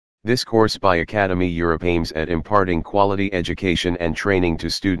This course by Academy Europe aims at imparting quality education and training to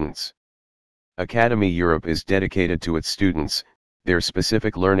students. Academy Europe is dedicated to its students, their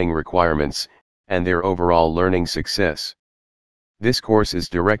specific learning requirements, and their overall learning success. This course is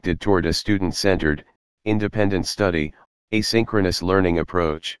directed toward a student-centered, independent study, asynchronous learning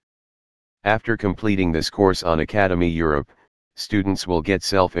approach. After completing this course on Academy Europe, students will get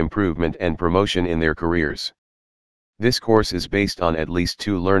self-improvement and promotion in their careers. This course is based on at least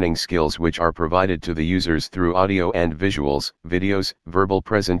 2 learning skills which are provided to the users through audio and visuals, videos, verbal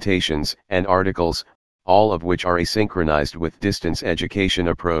presentations, and articles, all of which are asynchronized with distance education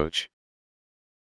approach.